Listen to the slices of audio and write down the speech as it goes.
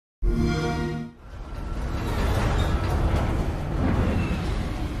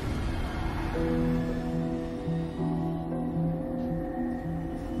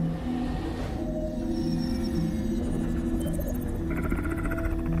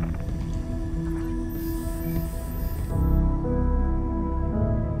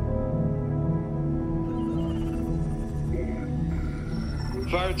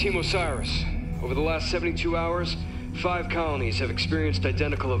Fire Team Osiris. Over the last 72 hours, 5 colonies have experienced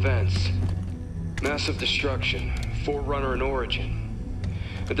identical events. Massive destruction, Forerunner in origin.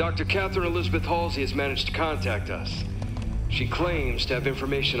 And Dr. Catherine Elizabeth Halsey has managed to contact us. She claims to have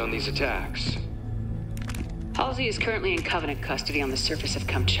information on these attacks. Halsey is currently in Covenant custody on the surface of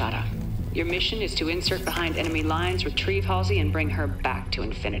Kamchatka. Your mission is to insert behind enemy lines, retrieve Halsey, and bring her back to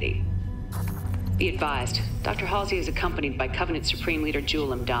Infinity. Be advised, Dr. Halsey is accompanied by Covenant Supreme Leader Jul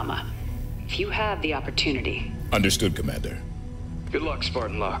 'Mdama. If you have the opportunity... Understood, Commander. Good luck,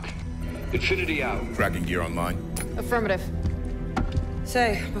 Spartan Locke. Infinity out. Tracking gear online. Affirmative.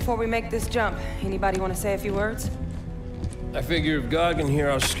 Say, before we make this jump, anybody want to say a few words? I figure if God can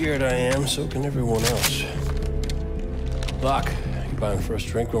hear how scared I am, so can everyone else. Locke, you buying the first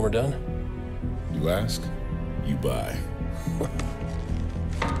drink when we're done? You ask, you buy.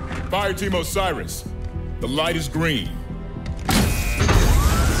 Fire Team Osiris. The light is green.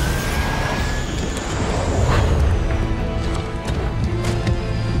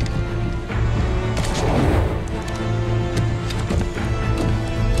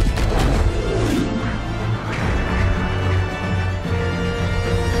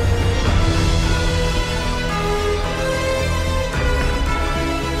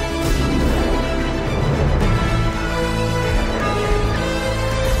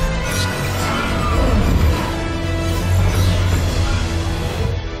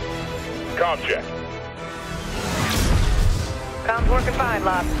 Check. Comms working fine,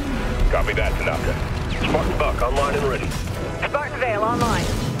 Locke. Copy that, Tanaka. Spartan Buck online and ready. Spartan Vale online.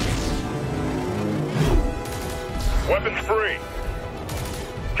 Weapons free.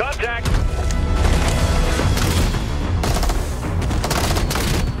 Contact!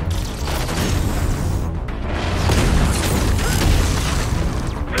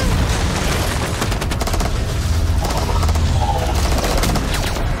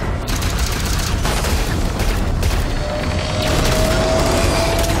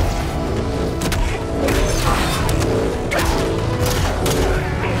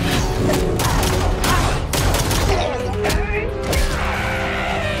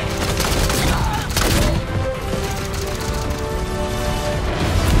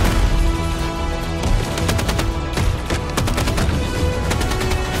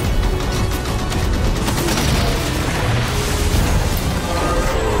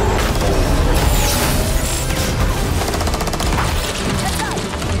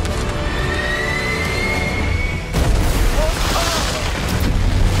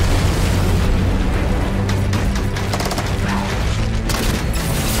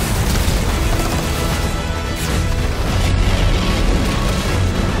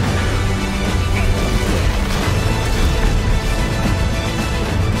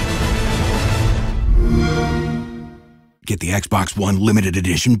 Get the Xbox One Limited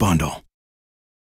Edition bundle.